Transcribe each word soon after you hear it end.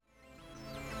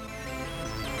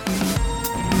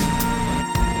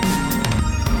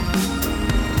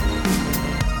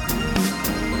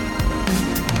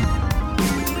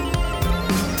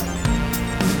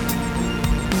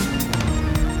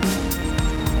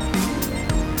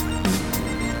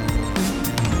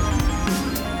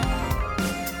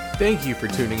Thank you for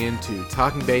tuning in to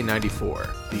Talking Bay 94,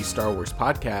 the Star Wars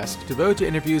podcast devoted to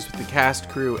interviews with the cast,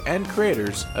 crew, and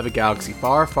creators of a galaxy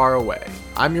far, far away.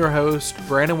 I'm your host,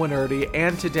 Brandon Winerdy,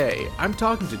 and today I'm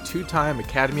talking to two-time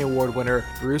Academy Award winner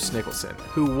Bruce Nicholson,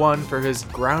 who won for his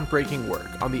groundbreaking work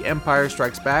on The Empire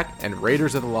Strikes Back and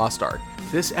Raiders of the Lost Ark.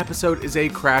 This episode is a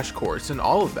crash course in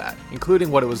all of that,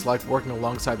 including what it was like working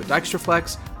alongside the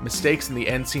Dijkstraflex, mistakes in the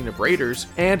end scene of Raiders,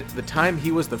 and the time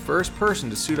he was the first person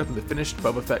to suit up in the finished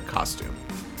Boba Fett costume.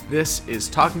 This is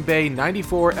Talking Bay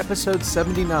 94, episode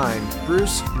 79,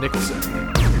 Bruce Nicholson.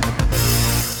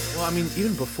 Well, I mean,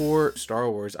 even before Star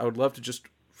Wars, I would love to just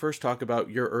first talk about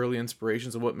your early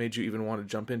inspirations and what made you even want to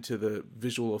jump into the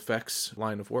visual effects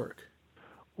line of work.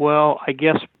 Well, I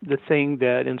guess the thing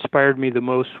that inspired me the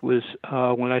most was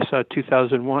when I saw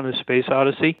 2001: A Space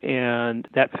Odyssey, and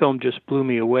that film just blew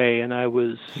me away, and I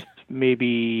was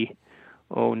maybe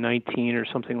 19 or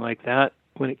something like that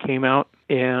when it came out,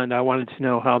 and I wanted to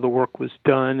know how the work was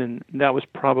done, and that was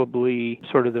probably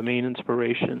sort of the main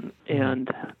inspiration. And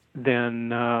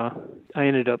then I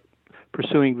ended up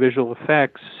pursuing visual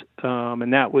effects,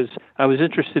 and I was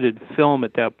interested in film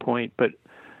at that point, but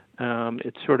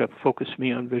it sort of focused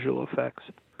me on visual effects.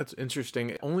 That's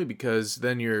interesting, only because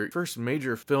then your first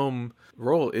major film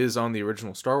role is on the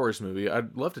original Star Wars movie.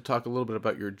 I'd love to talk a little bit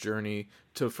about your journey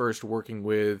to first working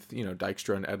with,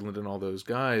 Dykstra and Edlund and all those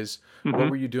guys. Mm-hmm. What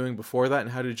were you doing before that,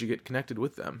 and how did you get connected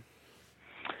with them?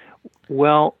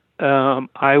 Well,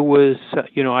 I was,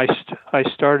 I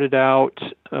started out,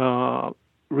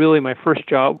 really my first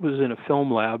job was in a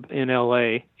film lab in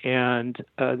L.A., and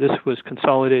this was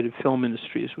Consolidated Film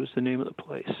Industries was the name of the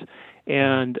place.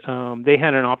 And they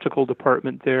had an optical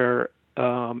department there,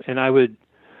 and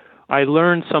I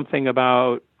learned something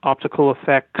about optical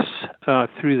effects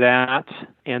through that,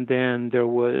 and then there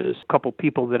was a couple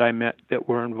people that I met that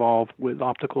were involved with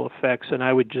optical effects, and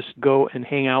I would just go and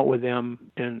hang out with them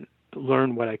and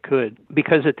learn what I could,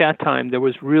 because at that time it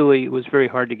was very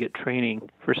hard to get training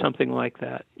for something like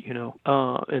that,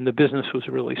 and the business was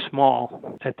really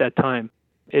small at that time.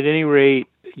 At any rate,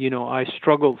 I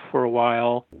struggled for a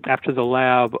while. After the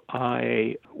lab,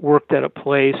 I worked at a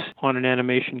place on an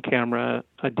animation camera,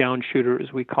 a downshooter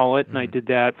as we call it, and I did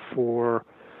that for,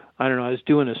 I was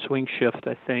doing a swing shift,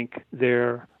 I think,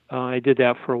 there. I did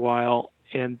that for a while,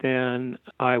 and then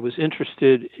I was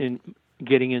interested in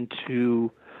getting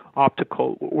into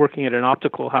working at an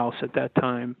optical house at that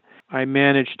time. I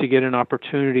managed to get an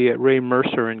opportunity at Ray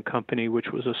Mercer and Company,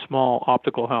 which was a small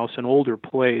optical house, an older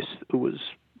place. It was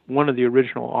one of the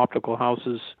original optical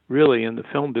houses really in the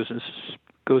film business.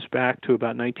 Goes back to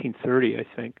about 1930, I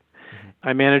think. Mm-hmm.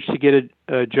 I managed to get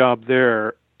a job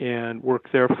there and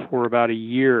worked there for about a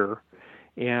year,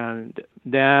 and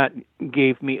that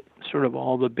gave me sort of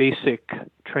all the basic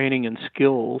training and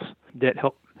skills that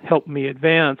helped me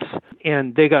advance,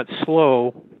 and they got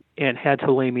slow and had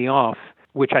to lay me off,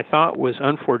 which I thought was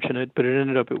unfortunate, but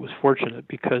it was fortunate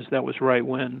because that was right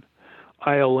when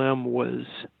ILM was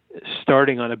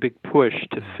starting on a big push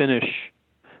to finish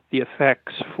the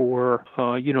effects for,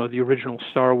 the original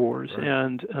Star Wars. Right.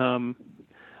 And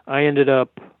I ended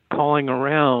up calling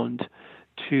around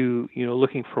to,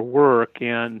 looking for work,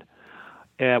 and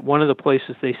at one of the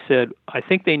places they said, I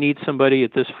think they need somebody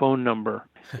at this phone number.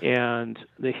 And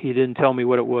he didn't tell me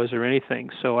what it was or anything.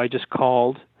 So I just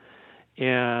called,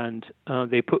 and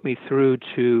they put me through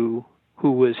to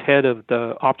who was head of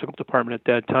the optical department at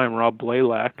that time, Rob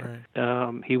Blaylock.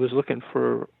 Right. He was looking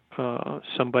for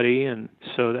somebody, and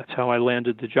so that's how I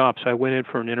landed the job. So I went in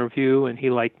for an interview, and he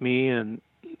liked me, and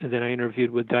then I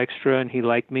interviewed with Dykstra, and he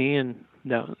liked me, and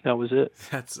that was it.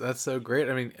 That's so great.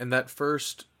 I mean, and that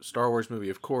first Star Wars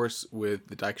movie, of course, with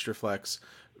the Dijkstraflex,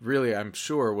 really, I'm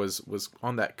sure, was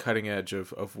on that cutting edge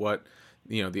of what,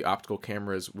 the optical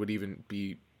cameras would even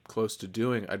be close to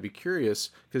doing. I'd be curious,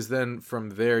 because then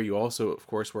from there, you also, of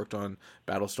course, worked on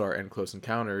Battlestar and Close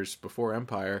Encounters before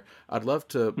Empire. I'd love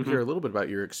to hear a little bit about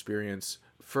your experience,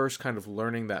 first kind of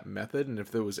learning that method, and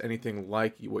if there was anything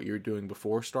like what you were doing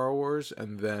before Star Wars,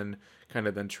 and then kind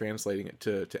of translating it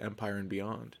to Empire and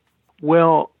beyond.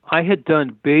 Well, I had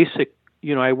done basic,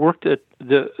 I worked at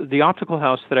the optical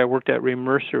house that I worked at, Ray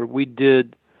Mercer. We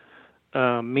did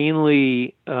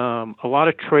mainly a lot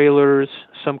of trailers,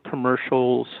 some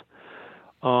commercials,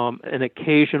 an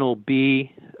occasional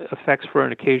B, effects for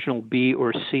an occasional B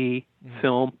or C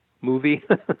film movie.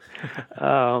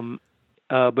 But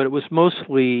it was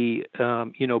mostly,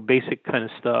 basic kind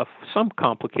of stuff, some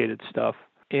complicated stuff.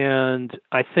 And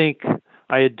I think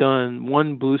I had done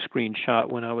one blue screen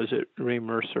shot when I was at Ray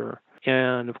Mercer.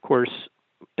 And, of course,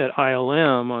 at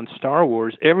ILM on Star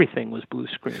Wars, everything was blue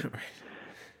screen.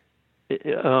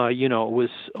 it was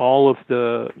all of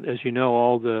the, as you know,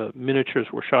 all the miniatures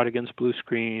were shot against blue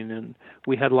screen, and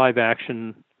we had live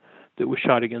action that was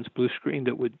shot against blue screen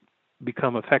that would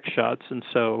become effect shots. And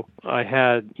so I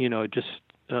had, just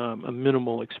a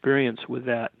minimal experience with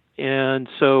that. And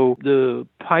so the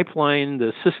pipeline,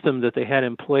 the system that they had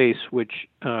in place, which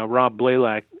Rob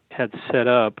Blaylock had set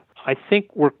up, I think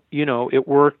it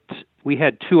worked. We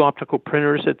had 2 optical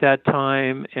printers at that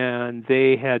time, and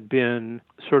they had been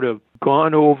sort of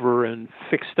gone over and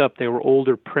fixed up. They were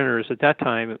older printers at that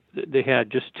time. They had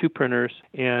just 2 printers,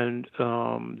 and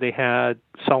they had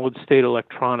solid-state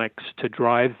electronics to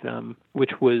drive them,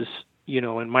 which was,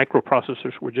 and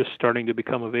microprocessors were just starting to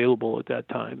become available at that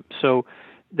time. So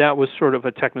that was sort of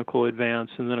a technical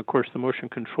advance. And then, of course, the motion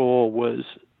control was,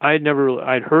 I'd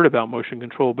heard about motion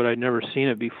control, but I'd never seen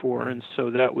it before. And so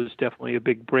that was definitely a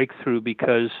big breakthrough,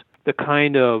 because the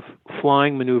kind of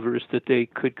flying maneuvers that they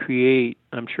could create,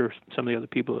 I'm sure some of the other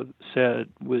people have said,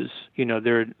 was,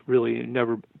 there had really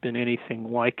never been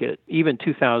anything like it. Even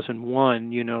 2001,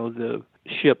 the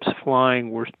ships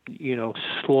flying were,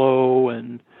 slow,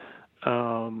 and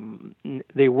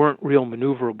they weren't real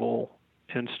maneuverable.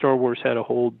 And Star Wars had a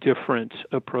whole different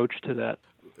approach to that.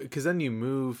 Because then you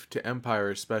move to Empire,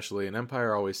 especially, and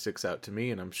Empire always sticks out to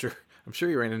me, and I'm sure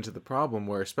you ran into the problem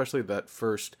where, especially that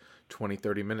first 20,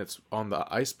 30 minutes on the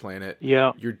ice planet,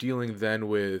 you're dealing then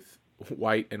with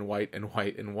white and white and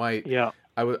white and white. Yeah.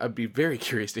 I'd be very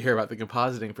curious to hear about the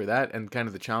compositing for that and kind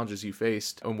of the challenges you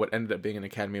faced and what ended up being an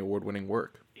Academy Award-winning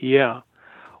work. Yeah.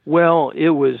 Well,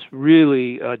 it was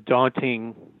really a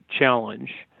daunting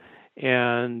challenge.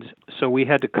 And so we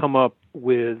had to come up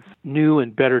with new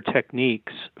and better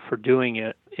techniques for doing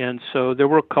it. And so there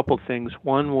were a couple things.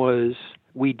 One was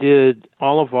we did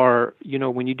all of our,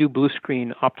 when you do blue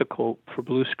screen optical for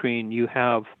blue screen, you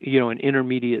have, an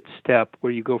intermediate step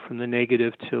where you go from the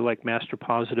negative to like master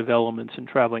positive elements and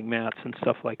traveling mattes and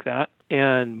stuff like that.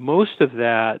 And most of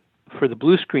that, for the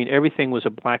blue screen, everything was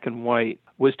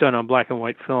was done on black and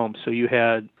white film. So you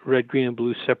had red, green, and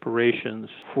blue separations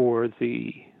for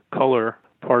the color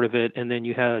part of it, and then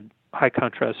you had high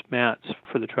contrast mattes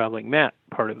for the traveling matte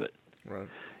part of it. Right.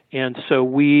 And so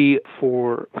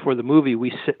for the movie,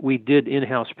 we did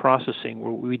in-house processing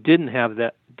where we did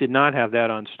not have that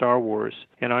on Star Wars.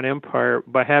 And on Empire,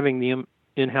 by having the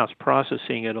in-house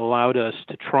processing, it allowed us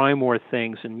to try more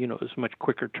things, and it was a much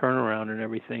quicker turnaround and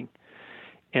everything.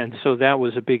 And so that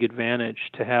was a big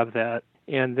advantage to have that.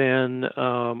 And then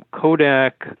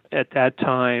Kodak at that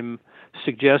time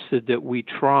suggested that we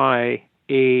try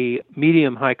a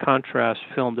medium high contrast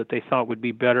film that they thought would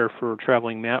be better for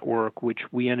traveling matte work, which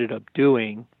we ended up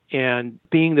doing. And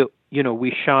being that,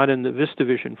 we shot in the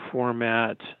VistaVision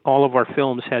format, all of our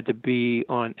films had to be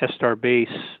on Estar base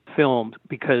film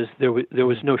because there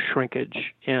was no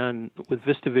shrinkage. And with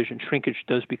VistaVision, shrinkage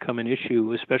does become an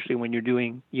issue, especially when you're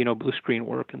doing, blue screen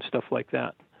work and stuff like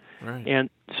that. Right. And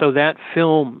so that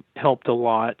film helped a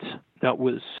lot. That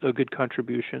was a good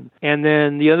contribution. And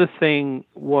then the other thing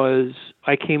was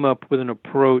I came up with an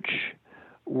approach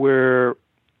where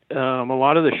a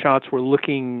lot of the shots were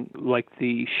looking like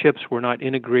the ships were not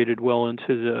integrated well into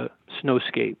the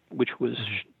snowscape, which was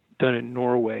done in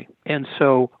Norway. And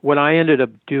so what I ended up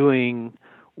doing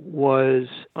was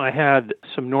I had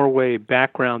some Norway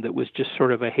background that was just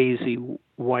sort of a hazy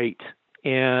white.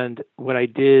 And what I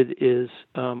did is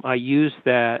I used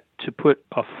that to put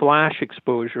a flash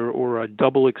exposure or a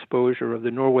double exposure of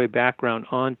the Norway background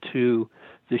onto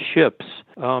the ships.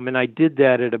 And I did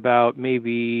that at about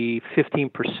maybe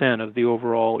 15% of the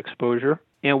overall exposure.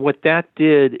 And what that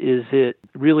did is it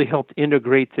really helped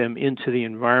integrate them into the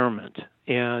environment.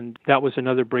 And that was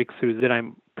another breakthrough that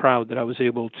I'm proud that I was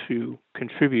able to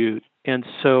contribute. And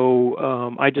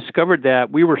so I discovered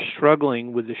that we were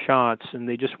struggling with the shots and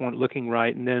they just weren't looking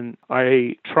right. And then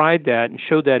I tried that and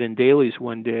showed that in dailies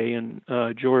one day, and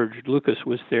George Lucas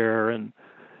was there, and,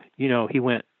 he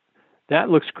went, "That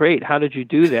looks great. How did you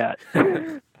do that?"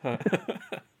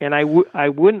 And I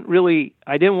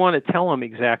didn't want to tell him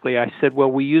exactly. I said,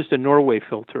 well, we used a Norway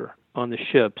filter on the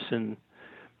ships, and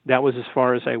that was as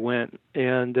far as I went.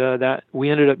 And that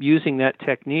we ended up using that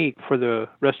technique for the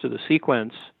rest of the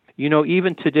sequence.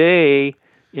 Even today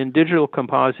in digital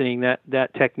compositing,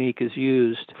 that technique is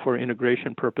used for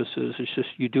integration purposes. It's just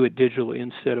you do it digitally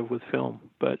instead of with film,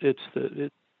 but it's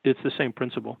the same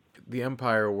principle. The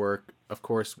Empire work, of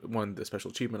course, won the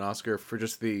Special Achievement Oscar for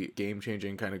just the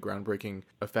game-changing kind of groundbreaking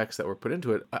effects that were put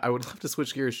into it. I would love to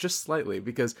switch gears just slightly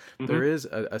because there is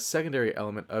a secondary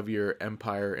element of your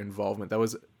Empire involvement that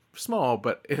was small,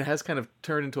 but it has kind of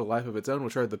turned into a life of its own,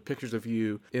 which are the pictures of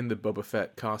you in the Boba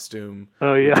Fett costume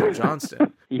with Joe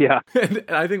Johnston. Yeah. And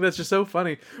I think that's just so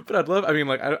funny. But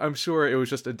I'm sure it was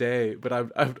just a day, but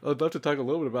I'd love to talk a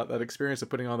little bit about that experience of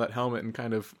putting on that helmet and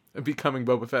kind of becoming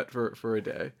Boba Fett for a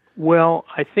day. Well,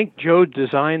 I think Joe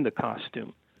designed the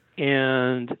costume.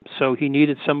 And so he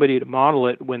needed somebody to model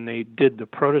it when they did the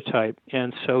prototype.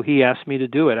 And so he asked me to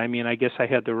do it. I mean, I guess I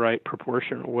had the right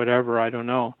proportion or whatever. I don't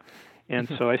know. And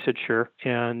so I said, sure.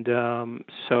 And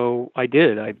so I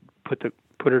did. I put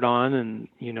it on, and,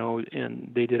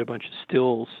 and they did a bunch of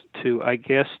stills to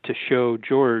show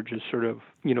George as sort of,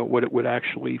 what it would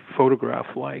actually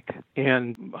photograph like.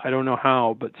 And I don't know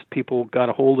how, but people got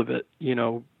a hold of it,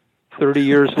 30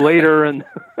 years later. And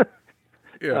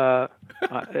yeah.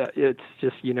 It's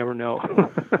just, you never know.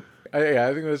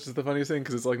 I think that's just the funniest thing,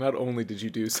 because it's like, not only did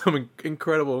you do some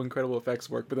incredible effects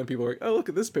work, but then people are like, oh, look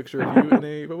at this picture of you in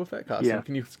a Boba Fett costume.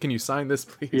 Yeah. Can you sign this,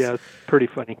 please? Yeah, it's pretty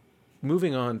funny.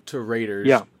 Moving on to Raiders.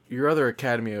 Yeah. Your other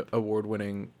Academy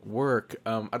Award-winning work,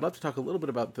 I'd love to talk a little bit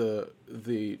about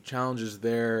the challenges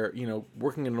there,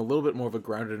 working in a little bit more of a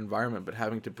grounded environment, but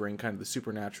having to bring kind of the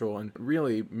supernatural and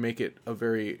really make it a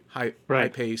very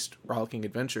high-paced, rollicking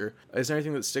adventure. Is there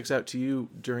anything that sticks out to you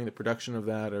during the production of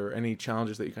that, or any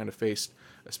challenges that you kind of faced,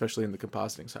 especially in the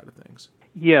compositing side of things?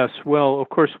 Yes, well, of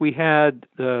course, we had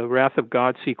the Wrath of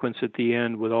God sequence at the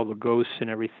end with all the ghosts and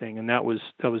everything, and that was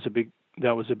a big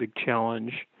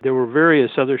challenge. There were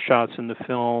various other shots in the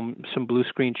film, some blue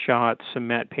screen shots, some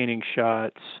matte painting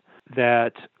shots,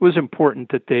 that was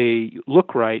important that they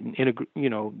look right and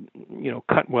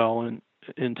cut well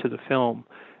into the film.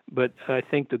 But I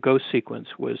think the ghost sequence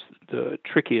was the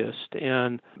trickiest,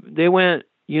 and they went,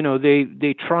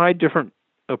 they tried different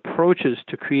approaches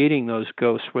to creating those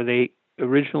ghosts, where they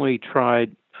originally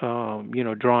tried,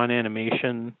 drawn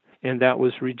animation, and that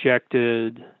was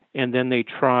rejected. And then they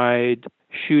tried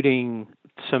shooting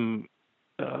some,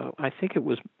 I think it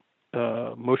was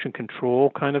motion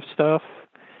control kind of stuff,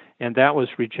 and that was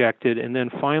rejected. And then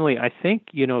finally, I think,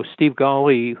 Steve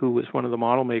Gawley, who was one of the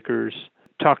model makers,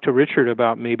 talked to Richard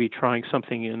about maybe trying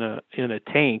something in a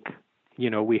tank.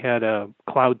 We had a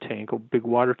cloud tank, a big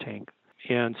water tank,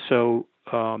 and so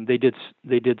they did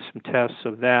some tests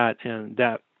of that, and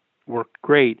that worked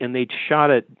great. And they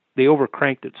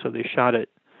overcranked it, so they shot it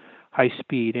high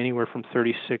speed, anywhere from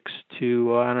 36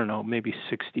 to, maybe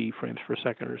 60 frames per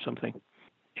second or something.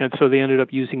 And so they ended up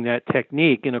using that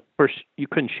technique. And of course, you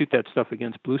couldn't shoot that stuff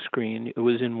against blue screen. It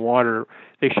was in water.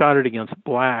 They shot it against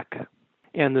black.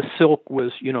 And the silk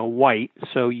was, white.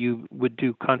 So you would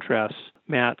do contrast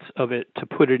mats of it to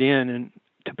put it in and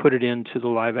to put it into the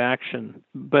live action.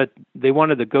 But they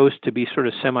wanted the ghost to be sort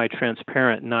of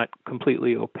semi-transparent, not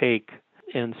completely opaque.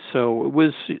 And so it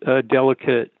was a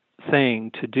delicate thing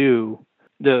to do.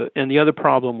 And the other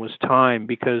problem was time,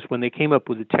 because when they came up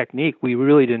with the technique, we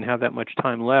really didn't have that much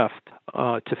time left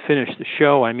to finish the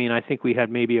show. I mean, I think we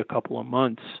had maybe a couple of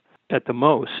months at the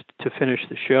most to finish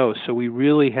the show. So we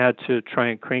really had to try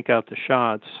and crank out the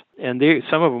shots. And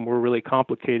some of them were really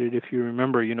complicated. If you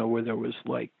remember, where there was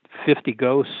like 50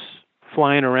 ghosts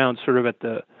flying around sort of at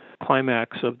the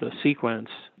climax of the sequence.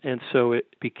 And so it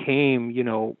became,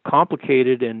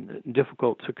 complicated and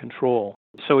difficult to control.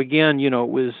 So again, it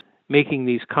was making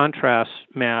these contrast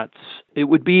mats. It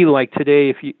would be like today,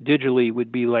 if you digitally,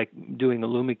 would be like doing the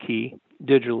LumaKey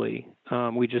digitally.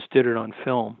 We just did it on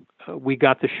film. We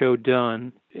got the show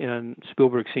done, and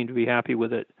Spielberg seemed to be happy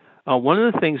with it. One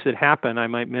of the things that happened, I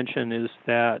might mention, is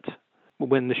that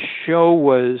when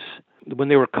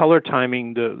they were color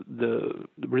timing the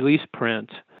release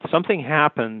print, something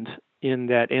happened in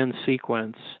that end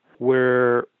sequence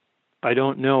where I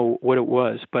don't know what it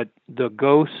was, but the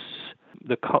ghosts,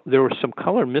 there were some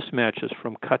color mismatches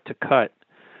from cut to cut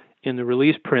in the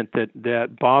release print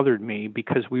that bothered me,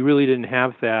 because we really didn't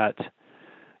have that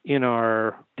in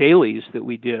our dailies that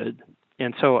we did.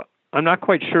 And so I'm not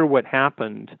quite sure what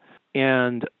happened.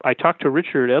 And I talked to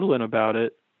Richard Edlund about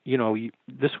it,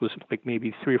 this was like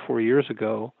maybe 3 or 4 years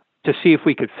ago, to see if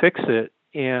we could fix it.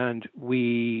 And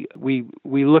we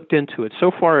looked into it.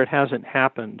 So far, it hasn't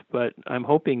happened, but I'm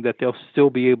hoping that they'll still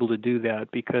be able to do that,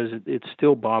 because it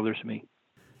still bothers me.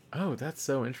 Oh, that's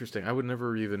so interesting. I would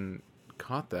never even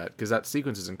caught that, because that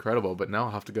sequence is incredible, but now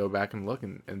I'll have to go back and look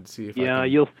and see if Yeah,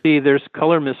 you'll see there's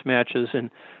color mismatches,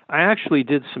 and I actually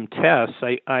did some tests.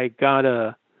 I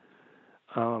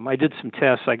did some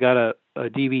tests. I got a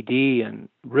DVD and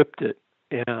ripped it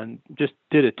and just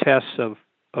did a test of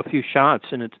a few shots,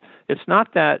 and it's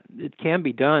not that it can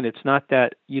be done. It's not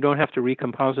that you don't have to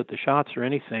recomposite the shots or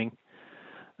anything.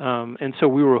 And so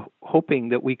we were hoping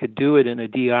that we could do it in a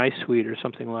DI suite or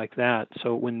something like that,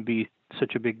 so it wouldn't be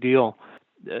such a big deal.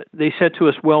 They said to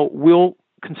us, well, we'll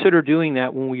consider doing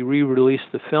that when we re-release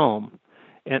the film.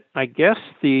 And I guess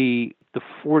the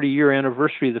 40-year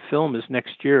anniversary of the film is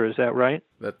next year. Is that right?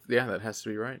 That has to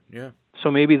be right. Yeah.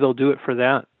 So maybe they'll do it for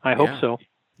that. I hope so.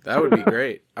 That would be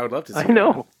great. I would love to see I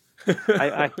know.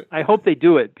 I hope they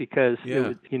do it because it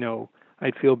would,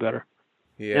 I'd feel better.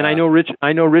 Yeah. And I know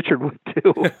Richard would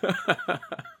too.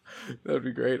 That would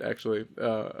be great, actually.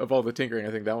 Of all the tinkering,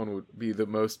 I think that one would be the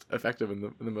most effective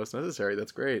and the most necessary.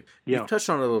 That's great. Yeah. You've touched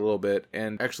on it a little bit,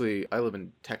 and actually, I live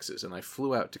in Texas, and I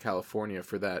flew out to California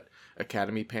for that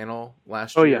Academy panel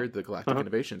last year, the Galactic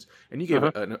Innovations, and you gave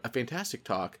a fantastic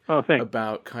talk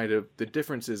about kind of the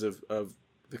differences of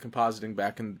the compositing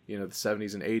back in the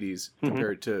 70s and 80s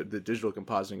compared to the digital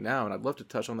compositing now, and I'd love to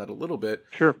touch on that a little bit.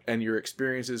 Sure. And your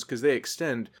experiences, because they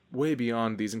extend way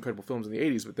beyond these incredible films in the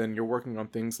 80s, but then you're working on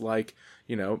things like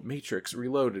Matrix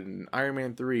Reloaded and Iron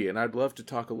Man 3, and I'd love to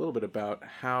talk a little bit about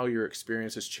how your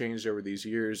experience has changed over these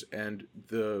years and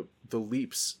the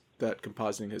leaps that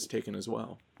compositing has taken as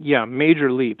well. Yeah,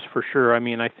 major leaps for sure. I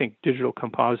mean, I think digital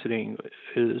compositing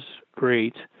is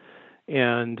great,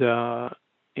 and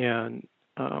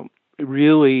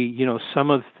really,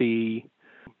 some of the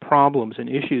problems and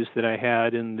issues that I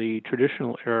had in the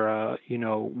traditional era,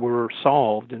 were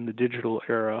solved in the digital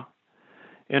era.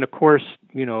 And of course,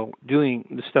 doing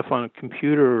the stuff on a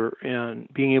computer and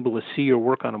being able to see your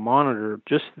work on a monitor,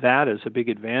 just that is a big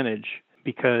advantage,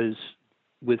 because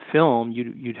with film,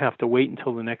 you'd have to wait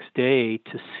until the next day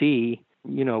to see,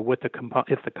 what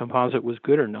if the composite was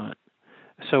good or not.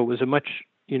 So it was a much,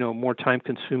 more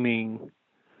time-consuming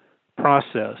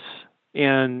process,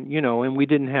 and we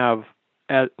didn't have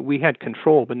we had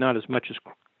control, but not as much as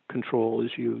control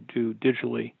as you do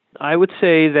digitally. I would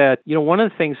say that one of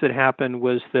the things that happened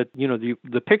was that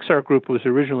the Pixar group was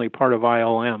originally part of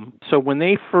ILM. So when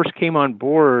they first came on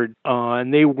board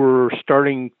and they were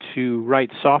starting to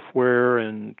write software,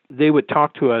 and they would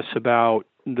talk to us about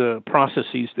the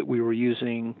processes that we were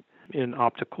using in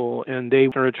optical, and they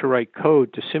started to write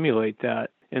code to simulate that.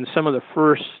 And some of the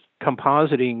first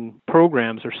compositing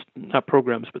programs, or not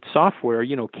programs, but software,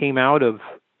 came out of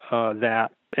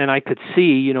that. And I could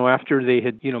see, after they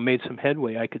had, made some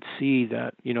headway, I could see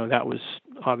that, that was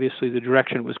obviously the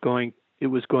direction it was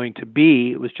going to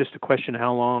be. It was just a question of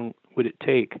how long would it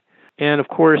take. And of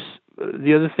course,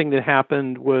 the other thing that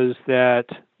happened was that,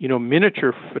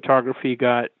 miniature photography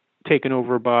got taken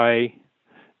over by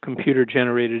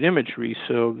computer-generated imagery.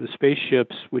 So the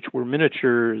spaceships, which were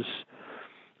miniatures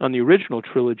on the original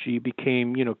trilogy,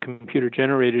 became,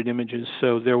 computer-generated images.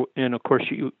 So and of course,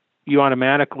 you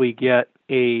automatically get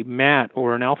a matte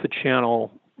or an alpha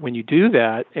channel when you do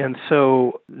that. And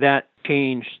so that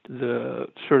changed the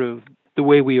sort of the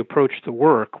way we approach the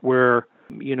work, where,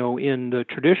 in the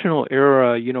traditional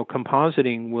era,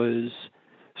 compositing was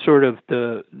sort of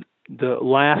the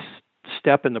last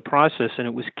step in the process, and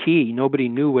it was key. Nobody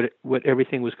knew what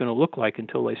everything was going to look like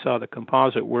until they saw the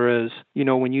composite. Whereas,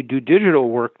 when you do digital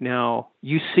work now,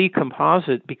 you see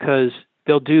composite because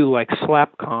they'll do like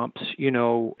slap comps.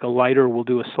 The lighter will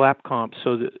do a slap comp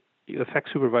so that the effect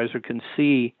supervisor can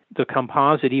see the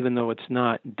composite even though it's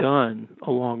not done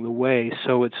along the way.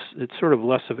 So it's sort of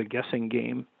less of a guessing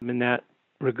game in that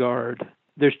regard.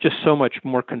 There's just so much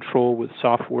more control with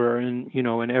software, and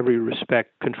in every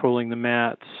respect, controlling the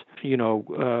mattes,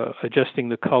 adjusting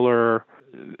the color,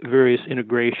 various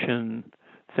integration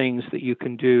things that you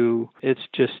can do. It's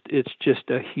just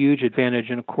a huge advantage.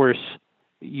 And of course,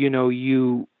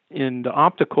 you in the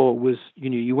optical was,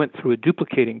 you went through a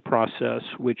duplicating process,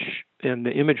 and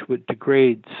the image would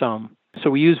degrade some. So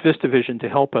we used VistaVision to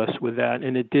help us with that,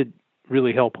 and it did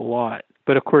really help a lot.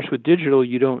 But of course, with digital,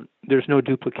 there's no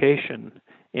duplication.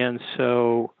 And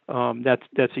so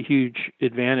that's a huge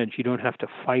advantage. You don't have to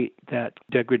fight that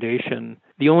degradation.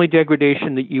 The only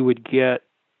degradation that you would get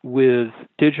with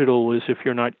digital is if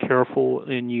you're not careful,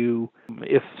 and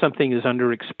if something is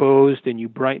underexposed and you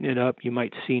brighten it up, you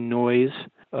might see noise,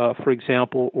 for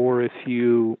example, or if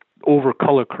you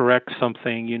overcolor correct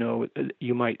something,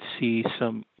 you might see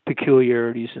some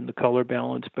peculiarities in the color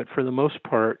balance. But for the most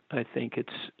part, I think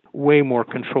it's way more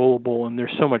controllable, and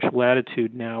there's so much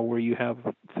latitude now where you have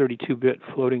 32-bit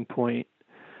floating point.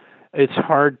 It's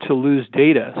hard to lose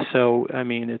data. So, I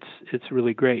mean, it's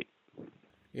really great.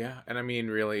 Yeah, and I mean,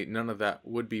 really, none of that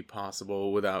would be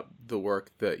possible without the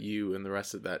work that you and the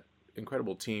rest of that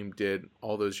incredible team did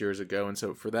all those years ago. And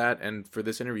so for that and for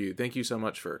this interview, thank you so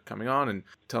much for coming on and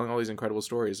telling all these incredible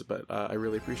stories. But I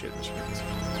really appreciate this.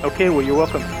 Okay, well, you're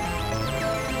welcome.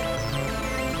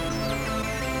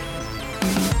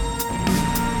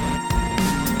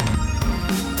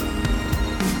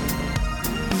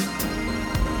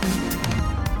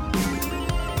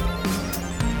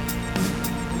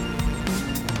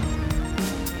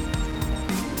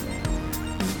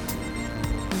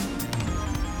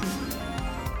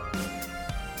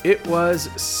 It was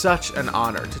such an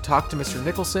honor to talk to Mr.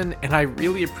 Nicholson, and I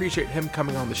really appreciate him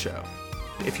coming on the show.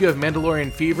 If you have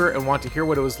Mandalorian fever and want to hear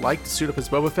what it was like to suit up as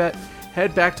Boba Fett,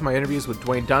 head back to my interviews with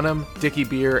Dwayne Dunham, Dickie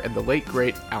Beer, and the late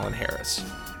great Alan Harris.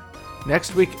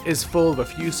 Next week is full of a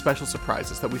few special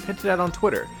surprises that we've hinted at on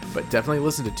Twitter, but definitely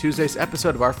listen to Tuesday's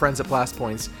episode of our friends at Blast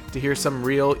Points to hear some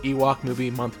real Ewok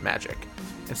Movie Month magic.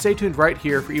 And stay tuned right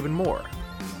here for even more.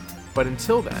 But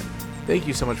until then, thank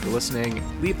you so much for listening,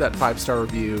 leave that 5-star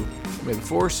review, and may the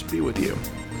Force be with you.